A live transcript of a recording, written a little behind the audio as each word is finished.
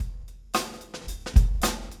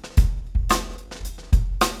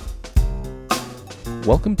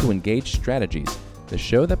Welcome to Engage Strategies, the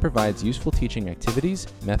show that provides useful teaching activities,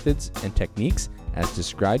 methods, and techniques as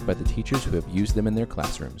described by the teachers who have used them in their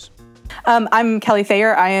classrooms. I'm Kelly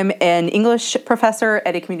Thayer. I am an English professor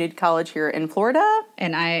at a community college here in Florida.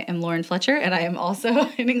 And I am Lauren Fletcher, and I am also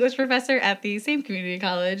an English professor at the same community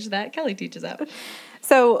college that Kelly teaches at.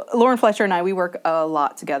 So Lauren Fletcher and I, we work a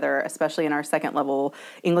lot together, especially in our second level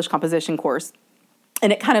English composition course.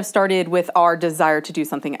 And it kind of started with our desire to do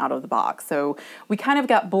something out of the box. So we kind of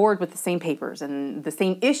got bored with the same papers and the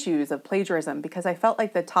same issues of plagiarism because I felt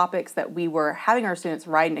like the topics that we were having our students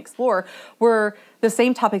write and explore were the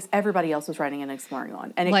same topics everybody else was writing and exploring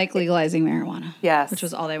on. And like legalizing marijuana. Yes. Which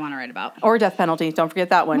was all they want to write about. Or death penalty. Don't forget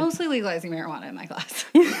that one. Mostly legalizing marijuana in my class.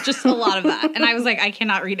 Just a lot of that. And I was like, I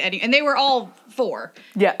cannot read any. And they were all 4.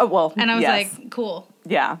 Yeah, well, and I was yes. like, cool.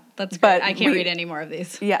 Yeah. That's great. But I can't read any more of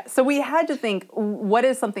these. Yeah. So we had to think, what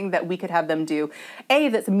is something that we could have them do? A,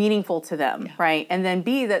 that's meaningful to them, right? And then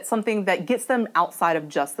B, that's something that gets them outside of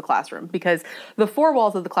just the classroom. Because the 4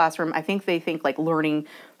 walls of the classroom, I think they think like learning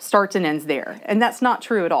starts and ends there. And that's not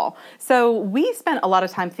true at all. So we spent a lot of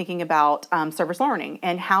time thinking about service learning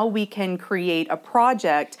and how we can create a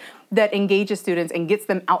project that engages students and gets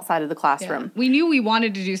them outside of the classroom. Yeah. We knew we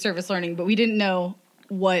wanted to do service learning, but we didn't know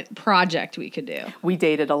what project we could do. We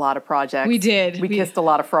dated a lot of projects. We did. We kissed a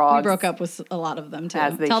lot of frogs. We broke up with a lot of them, too.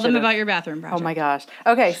 As they Tell them should've. about your bathroom project. Oh, my gosh.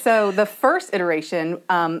 Okay, so the first iteration,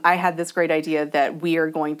 I had this great idea that we are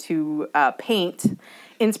going to paint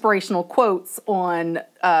inspirational quotes on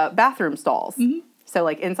bathroom stalls. Mm-hmm. So,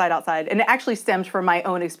 like, inside, outside. And it actually stems from my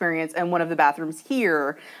own experience in one of the bathrooms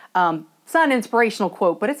here. It's not an inspirational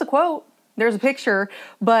quote, but it's a quote. There's a picture,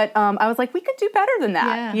 but I was like, we could do better than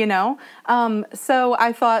that, you know? So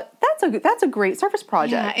I thought, that's a great service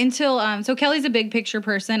project. Yeah, until, so Kelly's a big picture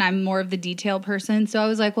person. I'm more of the detail person. So I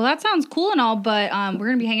was like, well, that sounds cool and all, but we're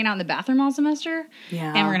going to be hanging out in the bathroom all semester.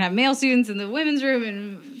 Yeah. And we're going to have male students in the women's room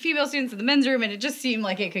and female students in the men's room. And it just seemed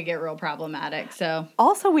like it could get real problematic. So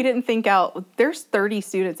also, we didn't think out, there's 30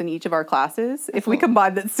 students in each of our classes. If we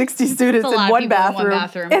combine that 60 students in one bathroom.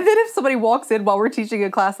 And then if somebody walks in while we're teaching a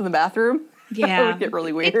class in the bathroom, that would get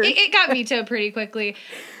really weird. It got vetoed pretty quickly.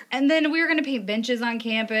 And then we were going to paint benches on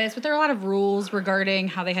campus, but there are a lot of rules regarding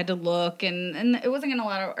how they had to look, and it wasn't going to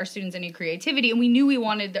allow our students any creativity. And we knew we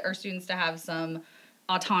wanted our students to have some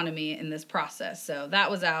autonomy in this process. So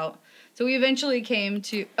that was out. So we eventually came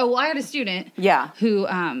to, I had a student who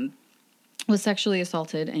was sexually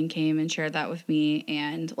assaulted and came and shared that with me.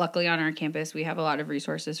 And luckily on our campus, we have a lot of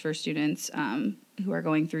resources for students who are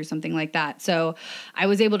going through something like that. So I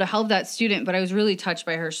was able to help that student, but I was really touched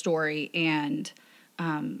by her story. And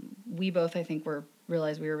we both, I think,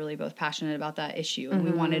 realized we were really both passionate about that issue. And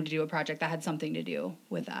we wanted to do a project that had something to do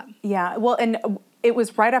with that. Yeah, well, and it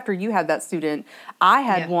was right after you had that student. I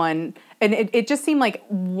had one, and it just seemed like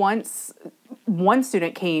once one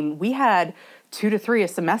student came, we had 2 to 3 a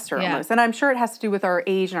semester almost. And I'm sure it has to do with our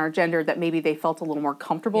age and our gender that maybe they felt a little more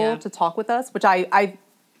comfortable to talk with us, which I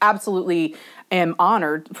absolutely am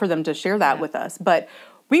honored for them to share that with us. But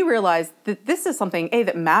we realized that this is something, A,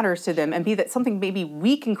 that matters to them, and B, that something maybe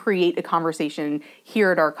we can create a conversation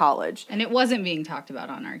here at our college. And it wasn't being talked about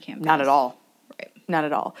on our campus. Not at all. Right. Not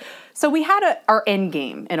at all. So we had our end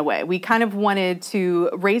game, in a way. We kind of wanted to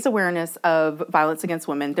raise awareness of violence against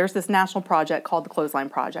women. There's this national project called the Clothesline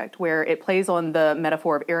Project, where it plays on the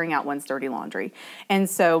metaphor of airing out one's dirty laundry. And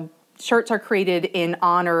so shirts are created in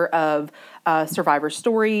honor of survivor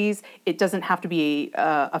stories. It doesn't have to be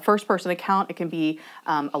a first-person account. It can be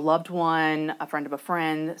a loved one, a friend of a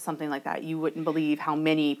friend, something like that. You wouldn't believe how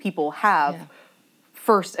many people have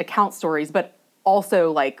first account stories, but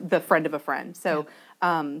also like the friend of a friend. So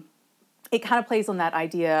it kind of plays on that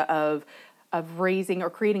idea of raising or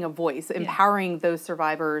creating a voice, empowering those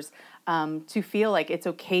survivors to feel like it's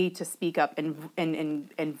okay to speak up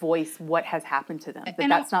and voice what has happened to them.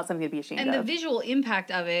 That's not something to be ashamed of. And the visual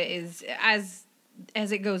impact of it is, as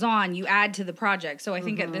it goes on, you add to the project. So I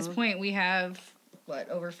think at this point we have,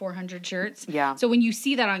 over 400 shirts? Yeah. So when you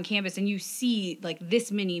see that on campus and you see like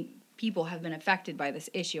this many people have been affected by this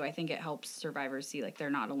issue, I think it helps survivors see like they're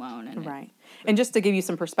not alone. And and just to give you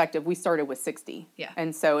some perspective, we started with 60. Yeah.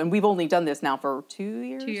 And we've only done this now for 2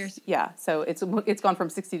 years. 2 years. Yeah. So it's gone from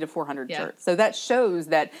 60 to 400 shirts. So that shows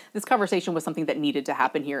that this conversation was something that needed to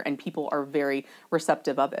happen here, and people are very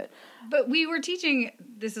receptive of it. But we were teaching,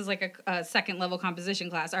 this is like a second level composition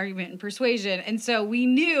class, argument and persuasion, and so we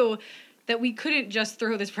knew that we couldn't just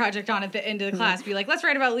throw this project on at the end of the class, be like, let's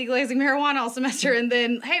write about legalizing marijuana all semester, and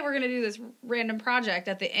then, hey, we're going to do this random project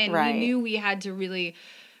at the end. We knew we had to really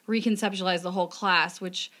reconceptualize the whole class,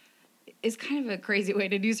 which is kind of a crazy way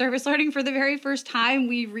to do service learning. For the very first time,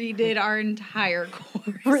 we redid our entire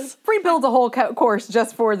course. Rebuild a whole course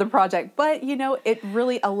just for the project. But, it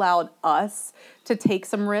really allowed us to take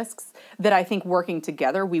some risks that I think working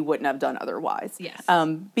together we wouldn't have done otherwise. Yes.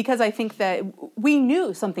 Because I think that we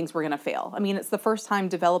knew some things were going to fail. I mean, it's the first time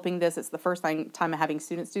developing this. It's the first time having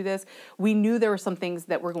students do this. We knew there were some things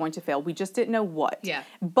that were going to fail. We just didn't know what. Yeah.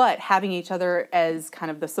 But having each other as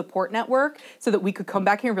kind of the support network so that we could come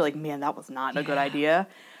back here and be like, man, that was not a good idea.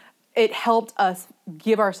 It helped us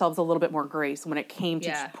give ourselves a little bit more grace when it came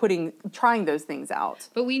to trying those things out.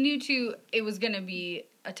 But we knew it was going to be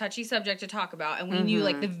a touchy subject to talk about, and we knew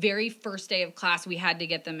like the very first day of class we had to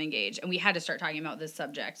get them engaged, and we had to start talking about this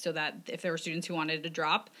subject so that if there were students who wanted to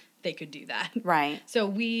drop, they could do that. Right. So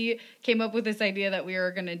we came up with this idea that we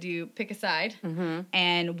were going to pick a side,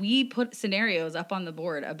 and we put scenarios up on the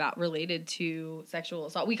board related to sexual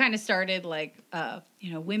assault. We kind of started like,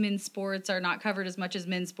 women's sports are not covered as much as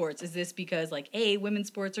men's sports. Is this because like A, women's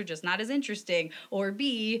sports are just not as interesting, or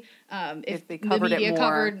B, if they the media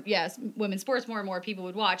covered women's sports more and more people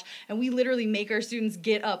would watch. And we literally make our students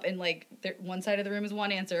get up and like one side of the room is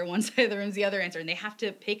one answer, one side of the room is the other answer, and they have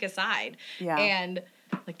to pick a side. Yeah. And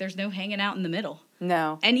like there's no hanging out in the middle.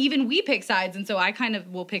 No. And even we pick sides, and so I kind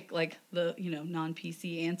of will pick like the,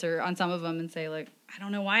 non-PC answer on some of them and say like, I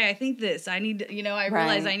don't know why I think this. I need to, I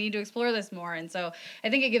realize I need to explore this more. And so I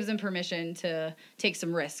think it gives them permission to take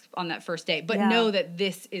some risk on that first day, but know that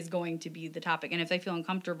this is going to be the topic. And if they feel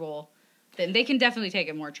uncomfortable, then they can definitely take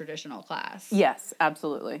a more traditional class. Yes,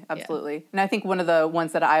 absolutely. Absolutely. Yeah. And I think one of the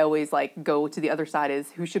ones that I always like go to the other side is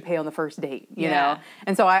who should pay on the first date, you know?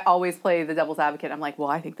 And so I always play the devil's advocate. I'm like, well,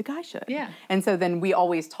 I think the guy should. Yeah. And so then we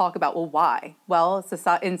always talk about, well, why? Well,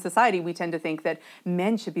 in society, we tend to think that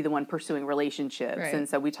men should be the one pursuing relationships. Right. And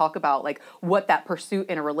so we talk about like what that pursuit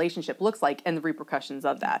in a relationship looks like and the repercussions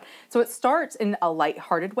of that. So it starts in a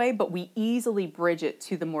lighthearted way, but we easily bridge it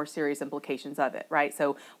to the more serious implications of it, right?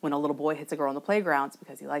 So when a little boy hits a girl on the playground, it's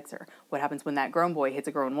because he likes her. What happens when that grown boy hits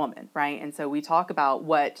a grown woman, right? And so we talk about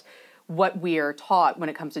what we are taught when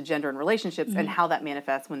it comes to gender and relationships and how that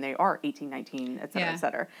manifests when they are 18, 19, et cetera, et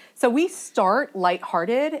cetera. So we start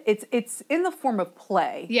lighthearted. It's in the form of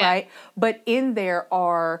play, right? But in there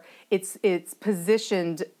it's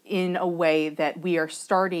positioned in a way that we are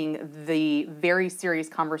starting the very serious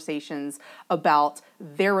conversations about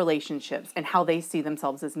their relationships and how they see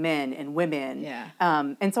themselves as men and women. Yeah.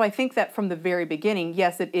 And so I think that from the very beginning,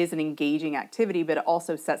 yes, it is an engaging activity, but it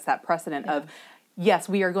also sets that precedent of, yes,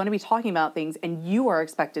 we are going to be talking about things, and you are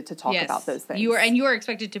expected to talk about those things. You are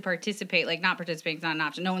expected to participate. Like, not participating is not an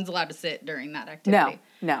option. No one's allowed to sit during that activity.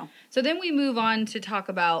 No. So then we move on to talk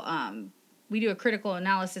about, we do a critical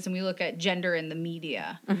analysis, and we look at gender in the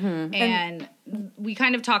media. Mm-hmm. And we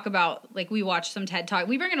kind of talk about, like, we watch some TED Talk.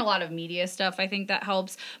 We bring in a lot of media stuff. I think that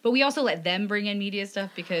helps. But we also let them bring in media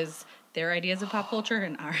stuff because their ideas of pop culture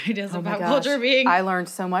and our ideas of pop culture being... I learned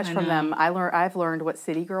so much from them. I've learned what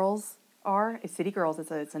City Girls are. City Girls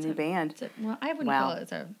is a new band. I wouldn't call it.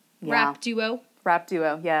 It's a rap duo. Rap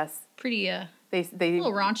duo, yes. Pretty they a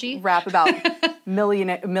little raunchy. Rap about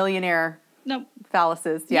millionaire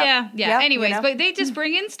phalluses. Yeah. Anyways, but they just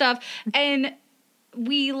bring in stuff and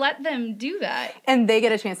we let them do that. And they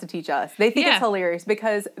get a chance to teach us. They think it's hilarious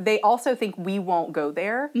because they also think we won't go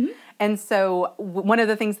there. Mm-hmm. And so one of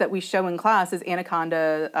the things that we show in class is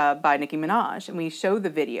Anaconda by Nicki Minaj. And we show the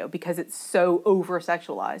video because it's so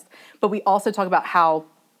over-sexualized. But we also talk about how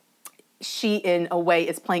she, in a way,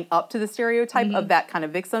 is playing up to the stereotype of that kind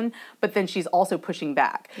of vixen, but then she's also pushing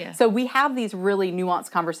back. Yeah. So we have these really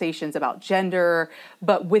nuanced conversations about gender,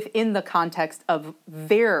 but within the context of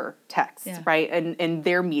their text, right, and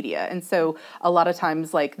their media. And so a lot of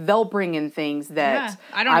times, like, they'll bring in things that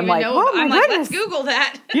I don't even know. Oh, I'm like, let's Google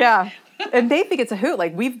that. Yeah. And they think it's a hoot.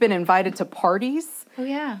 Like, we've been invited to parties. Oh,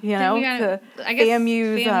 yeah. You know, to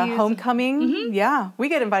FAMU's homecoming. Mm-hmm. Yeah. We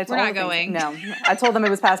get invited to all not going. No. I told them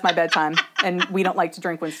it was past my bedtime, and we don't like to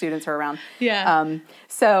drink when students are around. Yeah.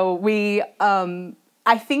 So we...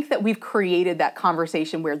 I think that we've created that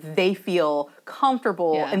conversation where they feel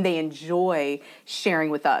comfortable and they enjoy sharing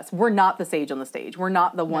with us. We're not the sage on the stage. We're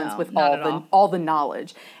not the ones with all the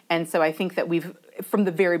knowledge. And so I think that we've, from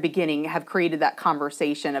the very beginning, have created that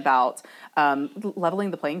conversation about leveling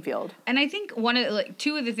the playing field. And I think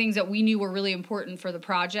two of the things that we knew were really important for the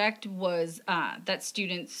project was that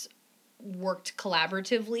students worked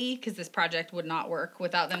collaboratively, because this project would not work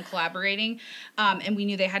without them collaborating. And we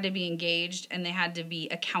knew they had to be engaged and they had to be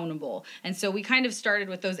accountable. And so we kind of started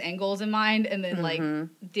with those end goals in mind and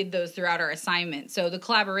then did those throughout our assignment. So the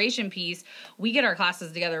collaboration piece, we get our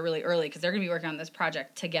classes together really early because they're going to be working on this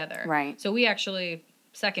project together. Right. So we actually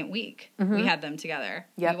second week we had them together.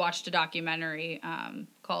 Yep. We watched a documentary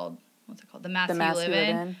called, what's it called? The Mask The You Mask Live You Live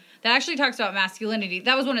In. In. That actually talks about masculinity.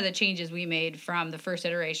 That was one of the changes we made from the first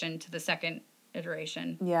iteration to the second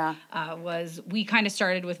iteration. Yeah. Was we kind of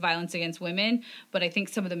started with violence against women, but I think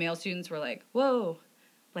some of the male students were like, whoa,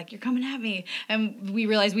 like, you're coming at me. And we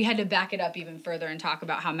realized we had to back it up even further and talk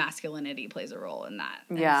about how masculinity plays a role in that.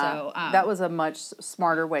 And Yeah, so, that was a much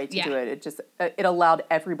smarter way to do it. It just, it allowed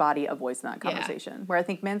everybody a voice in that conversation. Where I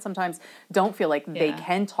think men sometimes don't feel like they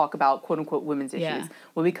can talk about quote unquote women's issues. Yeah.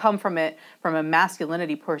 When we come from it from a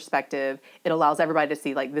masculinity perspective, it allows everybody to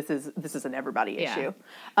see like this is an everybody issue.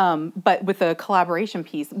 But with the collaboration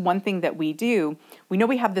piece, one thing that we do, we know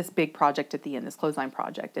we have this big project at the end, this clothesline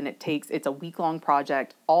project, and it's a week-long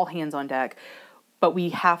project, all hands on deck. But we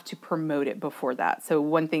have to promote it before that. So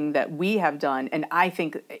one thing that we have done, and I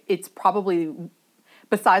think it's probably,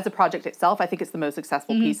 besides the project itself, I think it's the most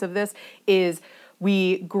successful piece of this, is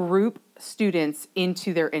we group students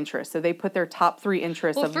into their interests. So they put their top 3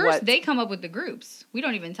 interests of first what... they come up with the groups. We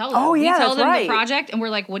don't even tell them. Oh, yeah, we tell that's them right. the project, and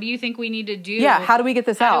we're like, what do you think we need to do? Yeah, how do we get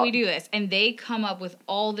this out? How do we do this? And they come up with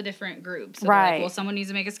all the different groups. So they're Right. like, well, someone needs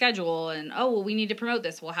to make a schedule, and, oh, well, we need to promote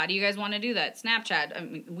this. Well, how do you guys want to do that? Snapchat. I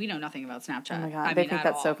mean, we know nothing about Snapchat. Oh my God, I they mean, think at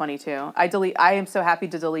that's all. so funny too. I am so happy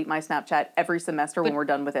to delete my Snapchat every semester when we're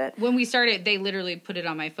done with it. When we started, they literally put it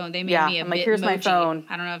on my phone. They made me a I'm like, Bitmoji. here's my phone.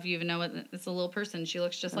 I don't know if you even know what it's a little person. She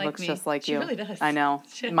looks just It like looks me. just like she you. really does. I know.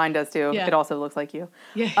 Mine does too. Yeah. It also looks like you.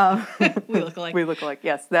 Yeah. We look alike. We look alike.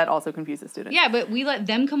 Yes, that also confuses students. Yeah, but we let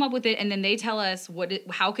them come up with it, and then they tell us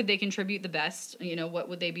how could they contribute the best. You know, what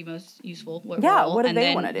would they be most useful? What role? What do and they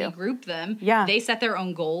then want to do? We group them. Yeah. They set their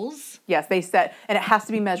own goals. Yes, they set, and it has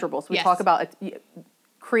to be measurable. So we Yes. talk about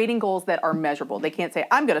creating goals that are measurable. They can't say,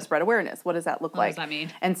 I'm going to spread awareness. What does that look like? What does that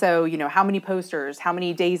mean? And so, how many posters, how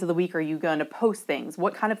many days of the week are you going to post things?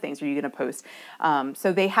 What kind of things are you going to post?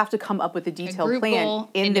 So they have to come up with a detailed Group plan goal,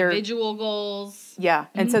 in their individual goals. Yeah.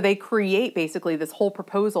 And so they create basically this whole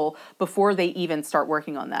proposal before they even start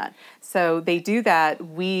working on that. So they do that.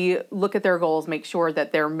 We look at their goals, make sure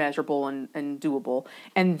that they're measurable and doable.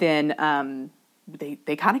 And then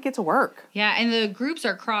they kind of get to work. Yeah, and the groups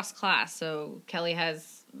are cross-class. So Kelly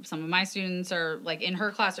has some of my students are like in her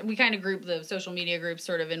class. We kind of group the social media groups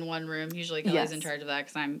sort of in one room. Usually Kelly's in charge of that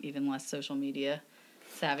because I'm even less social media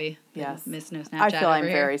savvy. Yes. Miss No Snapchat I feel I'm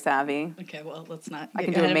over very here. savvy. Okay, well, let's not I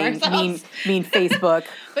get can do a ahead of mean ourselves. Facebook.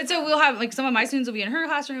 But so we'll have, like, some of my students will be in her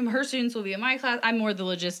classroom. Her students will be in my class. I'm more the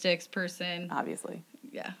logistics person. Obviously.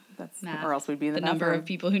 Yeah. That's Math, or else we'd be in the number bathroom. of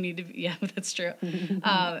people who need to be, yeah, that's true.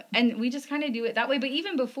 And we just kind of do it that way. But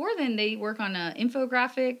even before then, they work on an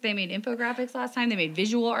infographic. They made infographics last time. They made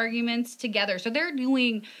visual arguments together. So they're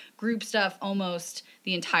doing group stuff almost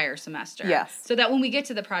the entire semester. Yes. So that when we get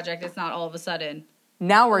to the project, it's not all of a sudden,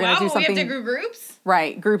 Now we're going to do we something. have to group groups?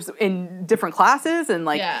 Right, groups in different classes, and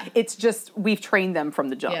it's just we've trained them from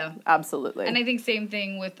the jump. Yeah. Absolutely. And I think same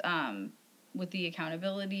thing with the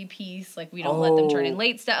accountability piece. Like, we don't let them turn in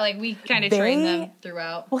late stuff. Like, we kind of train them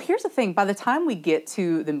throughout. Well, here's the thing. By the time we get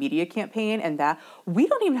to the media campaign and that, we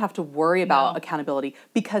don't even have to worry about accountability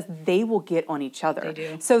because they will get on each other. They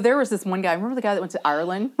do. So there was this one guy, remember the guy that went to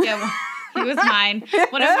Ireland? Yeah, well, he was mine.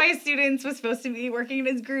 One of my students was supposed to be working in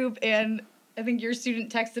his group, and I think your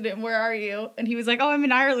student texted him, "Where are you?" And he was like, "Oh, I'm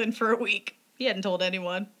in Ireland for a week." He hadn't told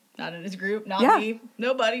anyone. Not in his group. Not me.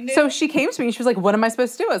 Nobody knew. So she came to me and she was like, "What am I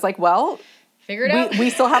supposed to do?" I was like, "Well, figure it out. we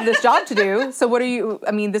still have this job to do. So what are you,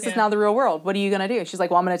 I mean, this is now the real world. What are you going to do?" She's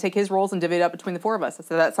like, "Well, I'm going to take his roles and divvy it up between the 4 of us." I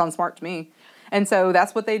said, "That sounds smart to me." And so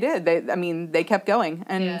that's what they did. They kept going.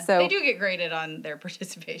 And so they do get graded on their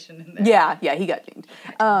participation in there. Yeah, he got dinged.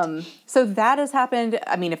 So that has happened.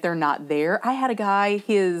 I mean, if they're not there, I had a guy,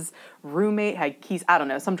 his roommate had I don't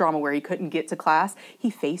know, some drama where he couldn't get to class. He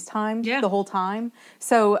FaceTimed the whole time.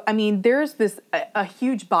 So, I mean, there's a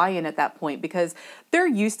huge buy-in at that point because they're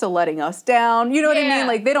used to letting us down. You know what I mean?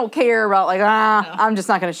 Like, they don't care about I'm just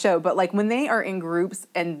not going to show. But like when they are in groups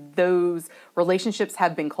and those relationships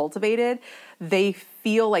have been cultivated, they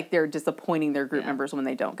feel like they're disappointing their group members when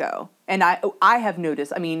they don't go. And I have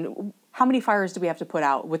noticed, I mean, how many fires do we have to put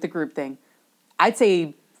out with the group thing? I'd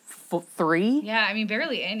say 3. Yeah, I mean,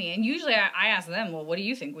 barely any. And usually I ask them, well, what do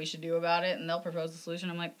you think we should do about it? And they'll propose a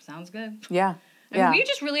solution. I'm like, sounds good. Yeah. I mean, we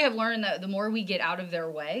just really have learned that the more we get out of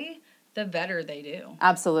their way, the better they do.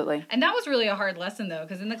 Absolutely. And that was really a hard lesson, though,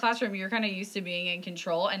 because in the classroom, you're kind of used to being in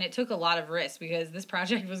control, and it took a lot of risk because this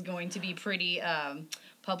project was going to be pretty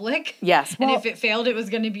public. Yes. And Well, if it failed, it was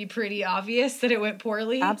going to be pretty obvious that it went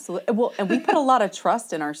poorly. absolutely. Well, and we put a lot of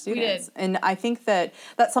trust in our students. did. And I think that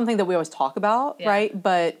that's something that we always talk about, Yeah. right?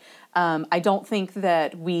 But I don't think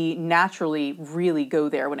that we naturally really go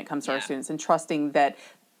there when it comes to our Yeah. students and trusting that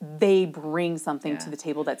they bring something to Yeah. the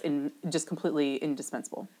table that's just completely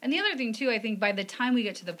indispensable. And the other thing too, I think by the time we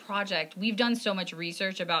get to the project, we've done so much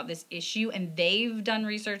research about this issue, and they've done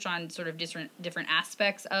research on sort of different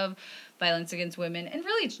aspects of violence against women, and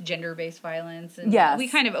really it's gender-based violence. And Yes. we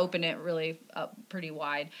kind of open it really up pretty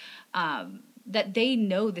wide. That they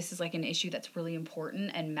know this is like an issue that's really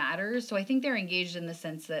important and matters. So I think they're engaged in the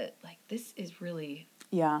sense that like this is really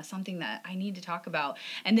Yeah. something that I need to talk about.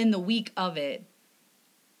 And then the week of it,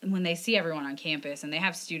 when they see everyone on campus and they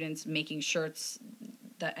have students making shirts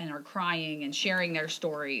that and are crying and sharing their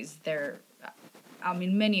stories,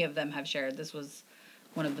 many of them have shared this was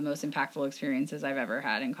one of the most impactful experiences I've ever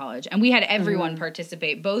had in college. And we had everyone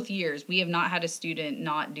participate both years. We have not had a student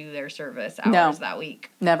not do their service hours that week.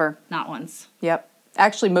 Never. Not once. Yep.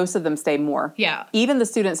 Actually, most of them stay more. Yeah. Even the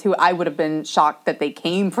students who I would have been shocked that they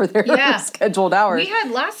came for their Yeah. scheduled hours.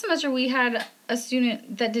 Last semester we had a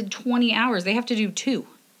student that did 20 hours. They have to do 2.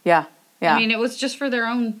 Yeah. Yeah. I mean, it was just for their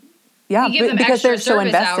own. yeah, We give them because extra they're so service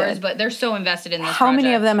invested. hours, but they're so invested in this How many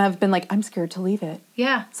of project. them have been like, I'm scared to leave it?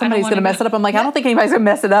 Yeah. Somebody's going to mess it up. I'm like, I don't think anybody's going to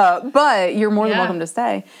mess it up, but you're more than Yeah. welcome to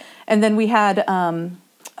stay. And then we had,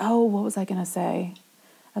 what was I going to say?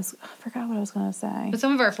 I forgot what I was going to say. But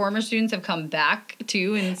some of our former students have come back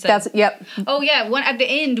too and said, Yep. "Oh yeah." At the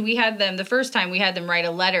end, we had them. The first time, we had them write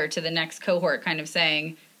a letter to the next cohort, kind of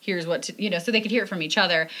saying, "Here's what to," so they could hear it from each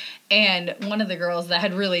other. And one of the girls that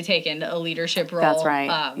had really taken a leadership role, That's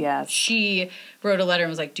right. Yes. she wrote a letter and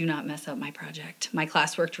was like, "Do not mess up my project. My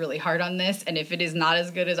class worked really hard on this, and if it is not as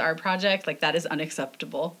good as our project, like that is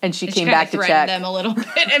unacceptable." And she came kinda back to threatened check. them a little bit,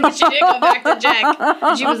 and then she did go back to check.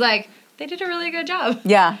 And she was like, "They did a really good job."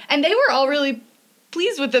 Yeah. And they were all really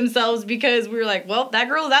pleased with themselves because we were like, well, that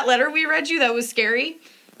letter we read you that was scary,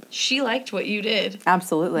 she liked what you did.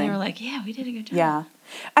 Absolutely. And they were like, yeah, we did a good job. Yeah.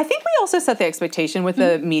 I think we also set the expectation with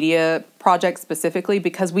the media project specifically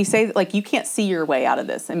because we say that, like, you can't see your way out of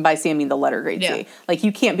this. And by see, I mean the letter grade Yeah. C. Like,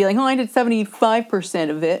 you can't be like, oh, I did 75%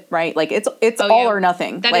 of it, right? Like, it's Oh, all yeah. or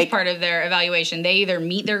nothing. That like, is part of their evaluation. They either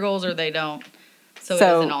meet their goals or they don't. So it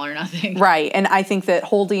isn't all or nothing. Right. And I think that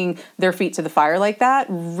holding their feet to the fire like that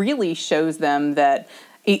really shows them that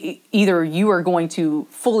either you are going to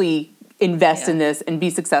fully invest in this and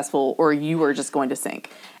be successful, or you are just going to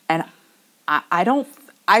sink. And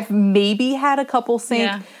I've maybe had a couple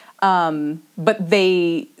sink, but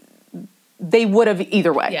they would have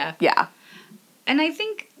either way. Yeah. Yeah. And I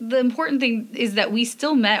think the important thing is that we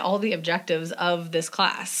still met all the objectives of this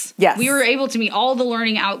class. Yes. We were able to meet all the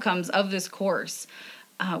learning outcomes of this course.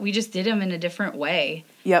 We just did them in a different way.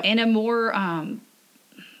 Yep. In a more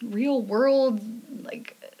real world,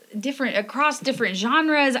 like different, across different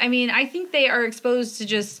genres. I mean, I think they are exposed to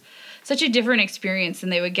just such a different experience than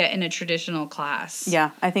they would get in a traditional class. Yeah,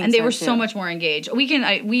 I think and they so, were too. so much more engaged. We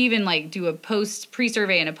even like do a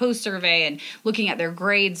pre-survey and a post-survey, and looking at their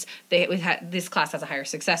grades. This class has a higher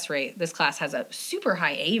success rate. This class has a super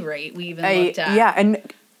high A rate. We even looked at. Yeah, and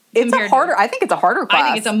it's I think it's a harder class. I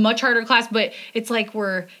think it's a much harder class, but it's like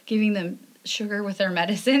we're giving them sugar with their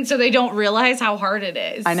medicine so they don't realize how hard it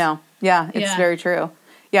is. I know. Yeah, it's Yeah. very true.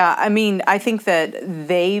 Yeah, I mean, I think that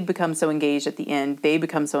they become so engaged at the end, they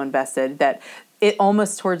become so invested that it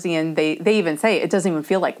almost towards the end, they even say it doesn't even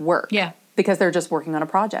feel like work. Yeah. Because they're just working on a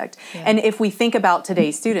project. Yeah. And if we think about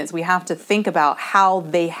today's students, we have to think about how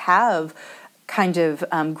they have kind of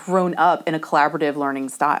grown up in a collaborative learning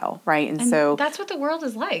style, right? And so that's what the world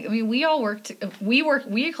is like. I mean, we all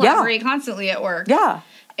we collaborate constantly at work. yeah.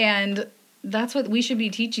 And that's what we should be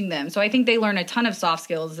teaching them. So I think they learn a ton of soft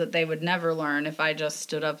skills that they would never learn if I just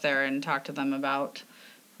stood up there and talked to them about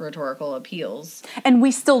rhetorical appeals. And we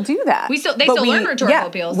still do that. They still learn rhetorical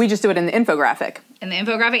appeals. We just do it in the infographic. In the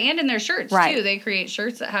infographic and in their shirts, Right. too. They create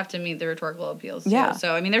shirts that have to meet the rhetorical appeals, too. Yeah.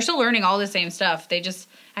 So, I mean, they're still learning all the same stuff. They just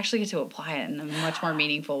actually get to apply it in a much more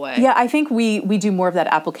meaningful way. Yeah, I think we do more of that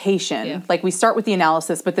application. Yeah. Like we start with the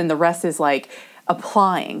analysis, but then the rest is like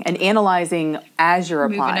applying and analyzing as you're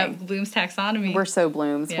applying. Moving up Bloom's taxonomy. We're so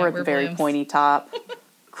Blooms. Yeah, we're at the we're very Blooms. pointy top,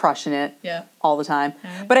 crushing it Yeah. all the time.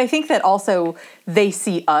 right. But I think that also they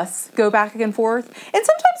see us go back and forth. And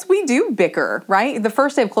sometimes we do bicker, right? The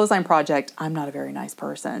first day of Clothesline Project, I'm not a very nice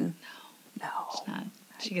person. No.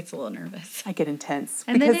 She gets a little nervous. I get intense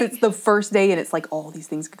And then because it's the first day and it's like all these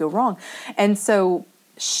things could go wrong. And so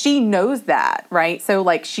she knows that, right? So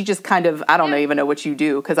like she just kind of, I don't even know what you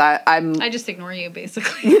do because I'm. I just ignore you,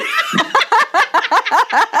 basically.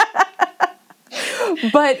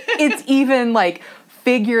 But it's even like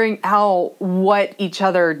figuring out what each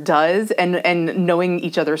other does and knowing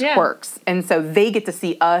each other's quirks. And so they get to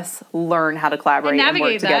see us learn how to collaborate and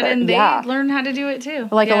work together. And they learn how to do it too.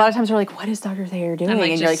 Like a lot of times we're like, what is Dr. Thayer doing? Like,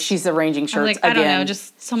 and you're like, she's arranging shirts again. I don't know,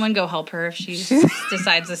 just someone go help her if she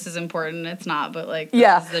decides this is important. It's not, but like,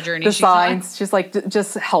 this is the journey the she's signs, on. just like,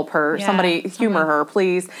 just help her. Yeah, Somebody humor her,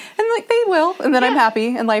 please. And like, they will. And then I'm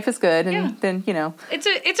happy and life is good. And then, you know. It's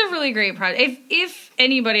a really great project. If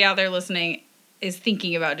anybody out there listening is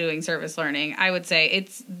thinking about doing service learning, I would say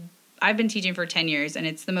I've been teaching for 10 years and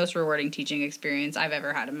it's the most rewarding teaching experience I've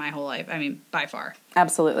ever had in my whole life. I mean, by far.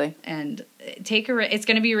 Absolutely. And it's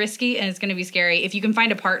going to be risky and it's going to be scary. If you can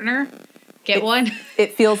find a partner, get one.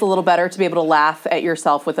 It feels a little better to be able to laugh at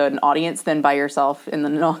yourself with an audience than by yourself in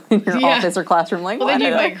your office or classroom. Like, well, then you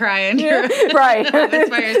might cry in your right. office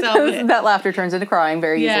by yourself. That laughter turns into crying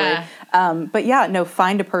very easily. But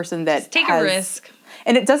find a person that just take a risk.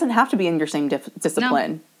 And it doesn't have to be in your same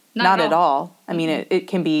discipline. No, not at all. I mean, it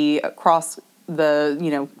can be across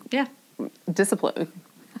the, discipline.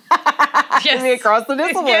 Yes. It can be across the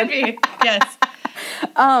discipline. It can be. Yes.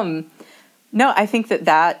 No, I think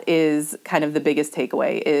that is kind of the biggest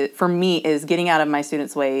takeaway for me is getting out of my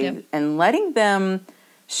students' way and letting them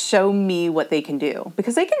show me what they can do,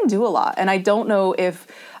 because they can do a lot. And I don't know if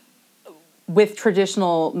with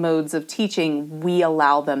traditional modes of teaching, we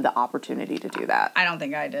allow them the opportunity to do that. I don't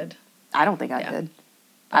think I did. I don't think I did.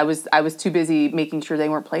 I was too busy making sure they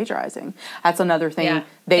weren't plagiarizing. That's another thing. Yeah,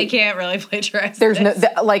 they can't really plagiarize. There's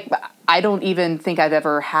I don't even think I've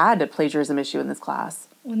ever had a plagiarism issue in this class.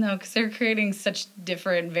 Well, no, because they're creating such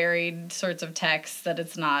different, varied sorts of texts that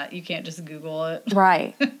it's not, you can't just Google it.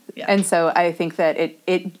 Right. And so I think that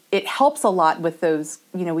it helps a lot with those,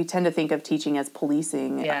 we tend to think of teaching as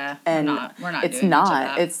policing. Yeah. And we're not it's doing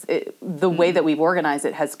not. It's the way that we've organized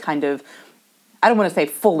it has kind of, I don't want to say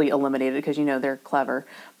fully eliminated because they're clever,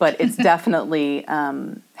 but it's definitely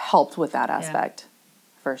helped with that aspect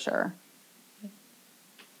for sure.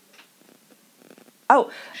 Oh,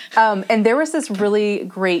 and there was this really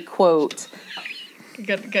great quote.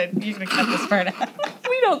 Good. You can cut this part out.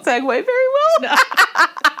 We don't segue very well.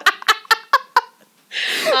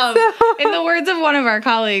 No. In the words of one of our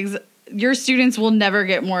colleagues, your students will never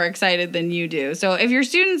get more excited than you do. So if your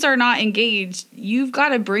students are not engaged, you've got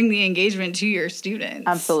to bring the engagement to your students.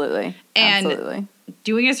 Absolutely. And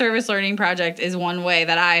doing a service learning project is one way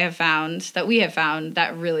that we have found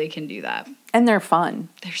that really can do that. And they're fun.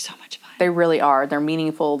 They're so much fun. They really are. They're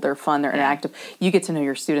meaningful. They're fun. They're interactive. You get to know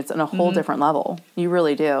your students on a whole different level. You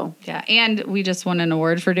really do. Yeah. And we just won an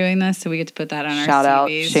award for doing this, so we get to put that on our Shout out.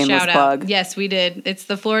 CVs. Shameless plug. Yes, we did. It's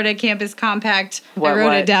the Florida Campus Compact. I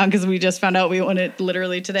wrote it down because we just found out we won it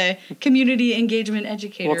literally today. Community Engagement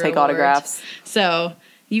Educator We'll take Award. autographs. So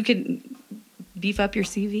you can beef up your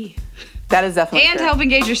CV. That is definitely And true. help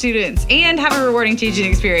engage your students. And have a rewarding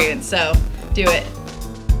teaching experience. So do it.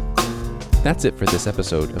 That's it for this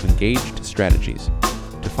episode of Engaged Strategies.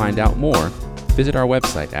 To find out more, visit our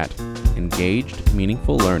website at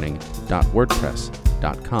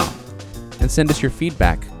engagedmeaningfullearning.wordpress.com and send us your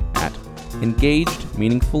feedback at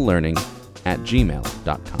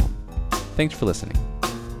engagedmeaningfullearning@gmail.com. Thanks for listening.